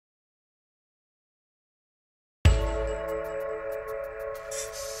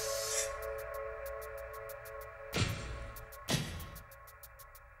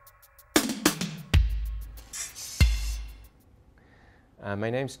My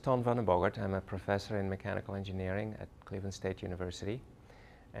name's Ton van den Bogert. I'm a professor in mechanical engineering at Cleveland State University.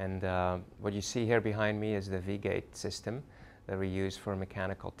 And what you see here behind me is the V-gate system that we use for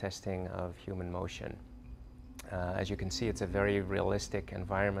mechanical testing of human motion. As you can see, it's a very realistic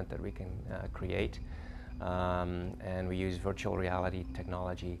environment that we can create. And we use virtual reality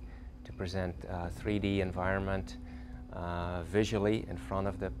technology to present a 3D environment visually in front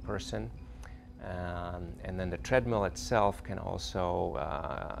of the person. And then the treadmill itself can also,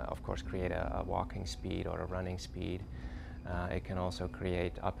 of course, create a walking speed or a running speed. It can also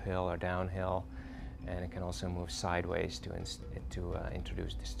create uphill or downhill, and it can also move sideways to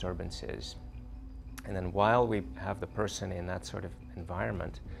introduce disturbances. And then while we have the person in that sort of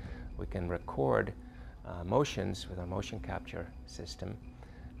environment, we can record motions with our motion capture system.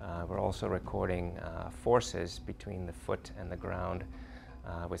 We're also recording forces between the foot and the ground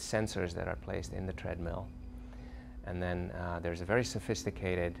with sensors that are placed in the treadmill. And then there's a very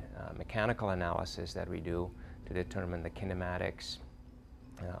sophisticated mechanical analysis that we do to determine the kinematics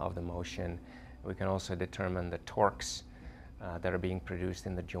of the motion. We can also determine the torques that are being produced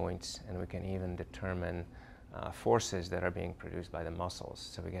in the joints, and we can even determine forces that are being produced by the muscles.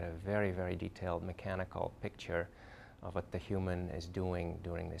 So we get a very, very detailed mechanical picture of what the human is doing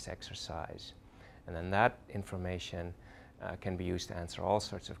during this exercise. And then that information can be used to answer all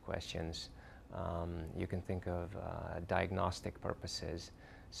sorts of questions. You can think of diagnostic purposes.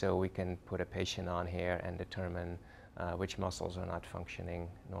 So we can put a patient on here and determine which muscles are not functioning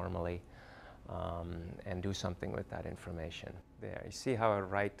normally and do something with that information. There, you see how our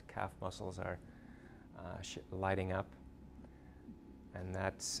right calf muscles are lighting up? And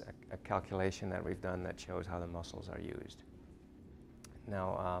that's a calculation that we've done that shows how the muscles are used.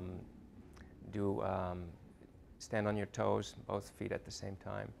 Now, stand on your toes, both feet at the same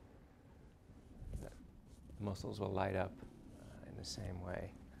time. The muscles will light up in the same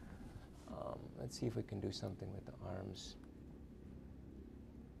way. Let's see if we can do something with the arms.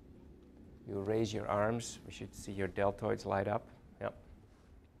 You raise your arms, we should see your deltoids light up. Yep.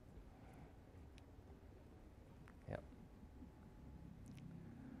 Yep.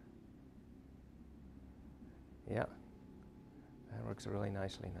 Yeah. That works really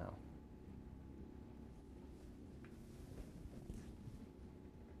nicely now.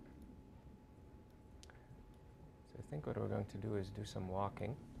 So I think what we're going to do is do some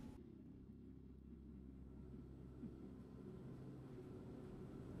walking.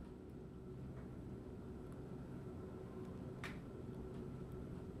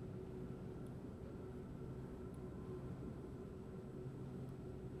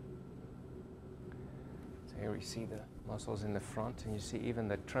 Here we see the muscles in the front, and you see even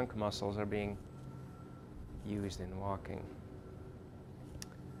the trunk muscles are being used in walking.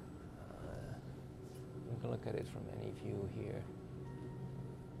 You can look at it from any view here.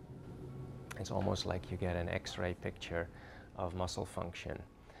 It's almost like you get an X-ray picture of muscle function,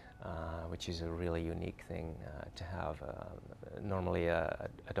 which is a really unique thing to have. Normally a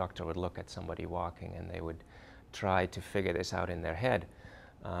doctor would look at somebody walking and they would try to figure this out in their head.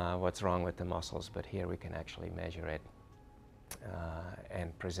 What's wrong with the muscles, but here we can actually measure it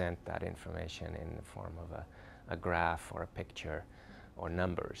and present that information in the form of a graph or a picture or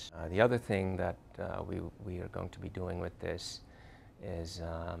numbers. The other thing that we are going to be doing with this is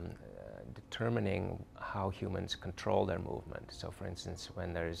determining how humans control their movement. So for instance,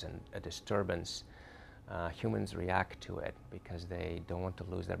 when there's a disturbance, humans react to it because they don't want to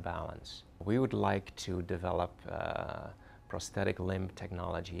lose their balance. We would like to develop prosthetic limb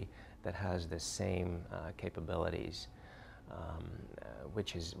technology that has the same capabilities,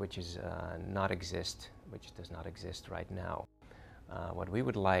 which does not exist right now. What we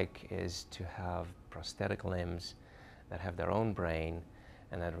would like is to have prosthetic limbs that have their own brain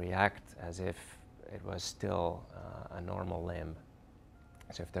and that react as if it was still a normal limb.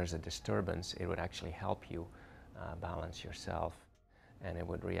 So if there's a disturbance, it would actually help you balance yourself, and it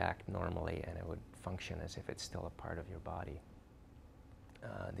would react normally, and it would function as if it's still a part of your body.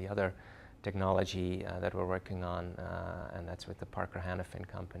 The other technology that we're working on, and that's with the Hannifin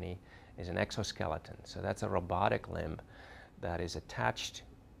company, is an exoskeleton. So that's a robotic limb that is attached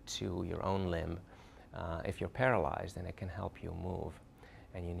to your own limb. If you're paralyzed, then it can help you move.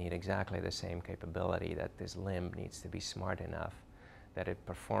 And you need exactly the same capability, that this limb needs to be smart enough that it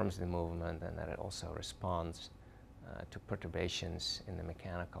performs the movement and that it also responds to perturbations in the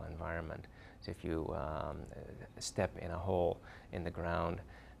mechanical environment. So if you step in a hole in the ground,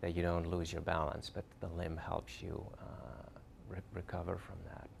 that you don't lose your balance, but the limb helps you recover from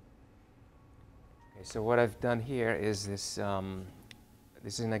that. Okay, so what I've done here is this.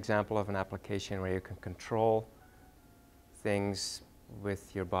 This is an example of an application where you can control things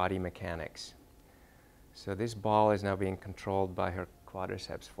with your body mechanics. So this ball is now being controlled by her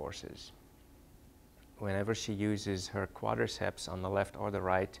quadriceps forces. Whenever she uses her quadriceps on the left or the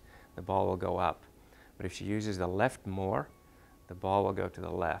right, the ball will go up. But if she uses the left more, the ball will go to the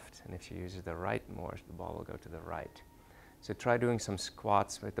left. And if she uses the right more, the ball will go to the right. So try doing some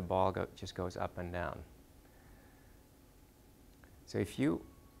squats with the ball just goes up and down. So if you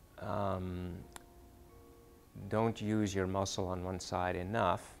don't use your muscle on one side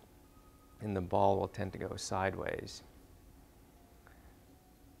enough, then the ball will tend to go sideways.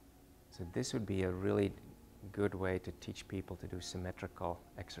 So this would be a really good way to teach people to do symmetrical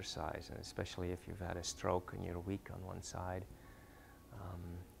exercise, and especially if you've had a stroke and you're weak on one side.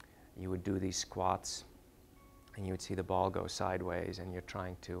 You would do these squats and you would see the ball go sideways, and you're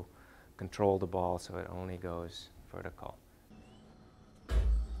trying to control the ball so it only goes vertical.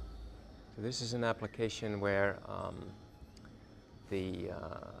 So this is an application where the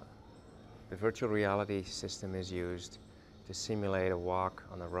virtual reality system is used to simulate a walk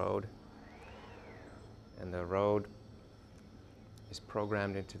on the road. And the road is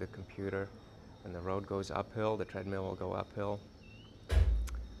programmed into the computer. When the road goes uphill, the treadmill will go uphill.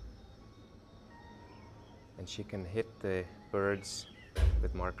 And she can hit the birds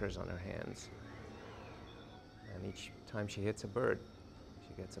with markers on her hands. And each time she hits a bird,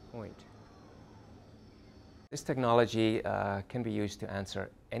 she gets a point. This technology can be used to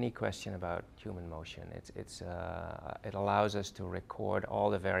answer any question about human motion. It allows us to record all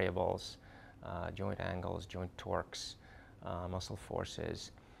the variables, joint angles, joint torques, muscle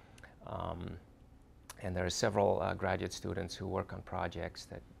forces. And there are several graduate students who work on projects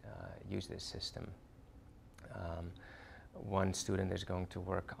that use this system. One student is going to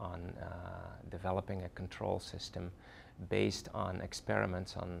work on developing a control system based on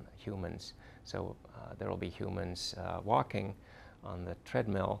experiments on humans. So there will be humans walking on the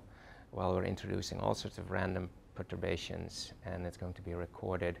treadmill while we're introducing all sorts of random perturbations, and it's going to be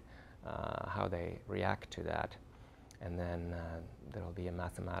recorded how they react to that. And then there will be a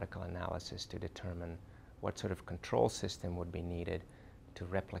mathematical analysis to determine what sort of control system would be needed to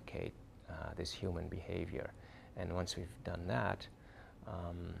replicate this human behavior. And once we've done that,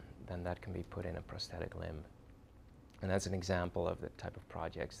 then that can be put in a prosthetic limb. And that's an example of the type of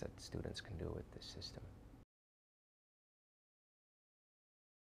projects that students can do with this system.